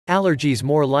Allergies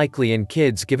more likely in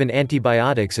kids given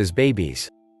antibiotics as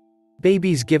babies.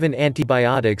 Babies given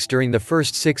antibiotics during the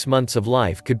first 6 months of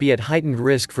life could be at heightened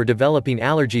risk for developing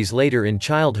allergies later in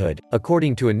childhood,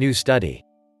 according to a new study.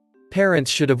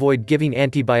 Parents should avoid giving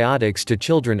antibiotics to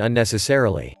children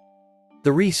unnecessarily.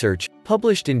 The research,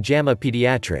 published in JAMA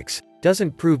Pediatrics,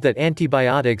 doesn't prove that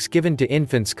antibiotics given to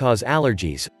infants cause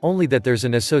allergies, only that there's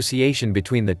an association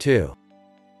between the two.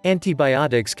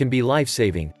 Antibiotics can be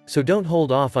life-saving, so don't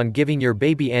hold off on giving your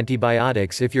baby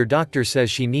antibiotics if your doctor says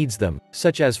she needs them,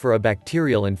 such as for a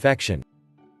bacterial infection.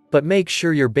 But make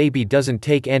sure your baby doesn't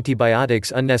take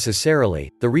antibiotics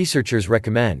unnecessarily, the researchers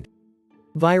recommend.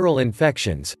 Viral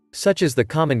infections, such as the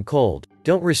common cold,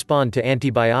 don't respond to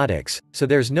antibiotics, so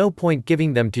there's no point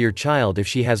giving them to your child if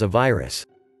she has a virus.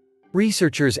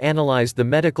 Researchers analyzed the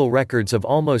medical records of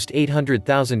almost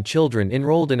 800,000 children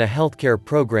enrolled in a healthcare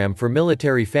program for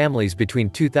military families between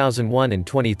 2001 and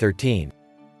 2013.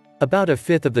 About a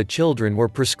fifth of the children were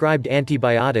prescribed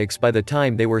antibiotics by the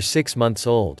time they were 6 months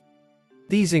old.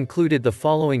 These included the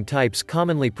following types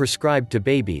commonly prescribed to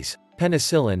babies: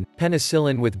 penicillin,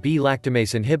 penicillin with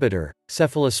B-lactamase inhibitor,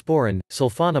 cephalosporin,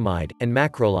 sulfonamide, and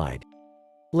macrolide.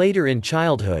 Later in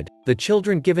childhood, the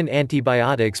children given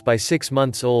antibiotics by 6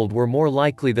 months old were more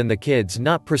likely than the kids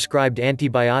not prescribed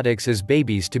antibiotics as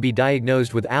babies to be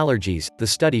diagnosed with allergies, the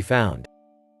study found.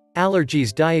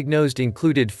 Allergies diagnosed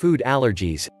included food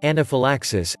allergies,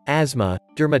 anaphylaxis, asthma,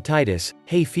 dermatitis,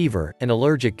 hay fever, and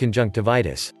allergic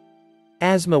conjunctivitis.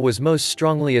 Asthma was most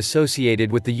strongly associated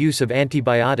with the use of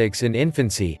antibiotics in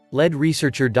infancy, lead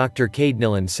researcher Dr. Cade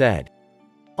Nillen said.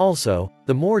 Also,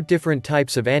 the more different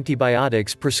types of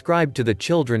antibiotics prescribed to the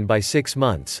children by 6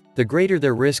 months, the greater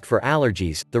their risk for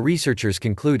allergies, the researchers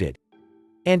concluded.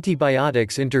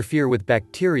 Antibiotics interfere with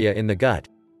bacteria in the gut.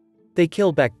 They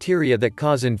kill bacteria that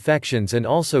cause infections and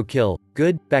also kill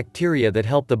good bacteria that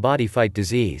help the body fight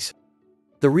disease.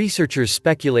 The researchers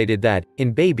speculated that,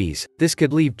 in babies, this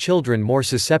could leave children more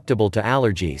susceptible to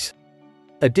allergies.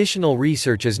 Additional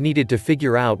research is needed to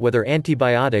figure out whether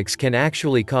antibiotics can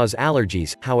actually cause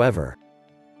allergies, however.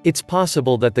 It's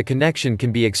possible that the connection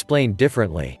can be explained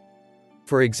differently.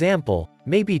 For example,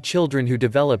 maybe children who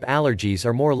develop allergies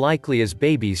are more likely as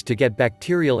babies to get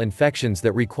bacterial infections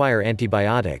that require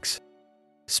antibiotics.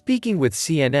 Speaking with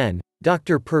CNN,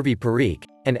 Dr. Purvi Parikh,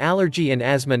 an Allergy and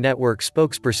Asthma Network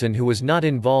spokesperson who was not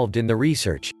involved in the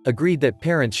research, agreed that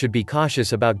parents should be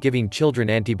cautious about giving children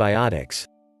antibiotics.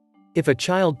 If a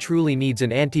child truly needs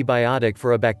an antibiotic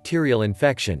for a bacterial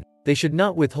infection, they should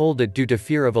not withhold it due to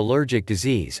fear of allergic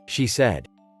disease, she said.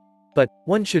 But,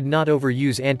 one should not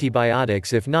overuse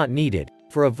antibiotics if not needed,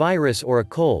 for a virus or a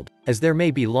cold, as there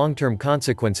may be long-term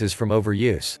consequences from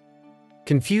overuse.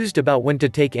 Confused about when to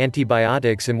take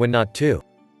antibiotics and when not to?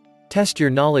 Test your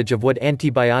knowledge of what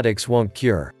antibiotics won't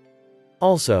cure.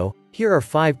 Also, here are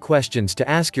 5 questions to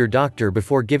ask your doctor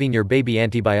before giving your baby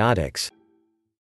antibiotics.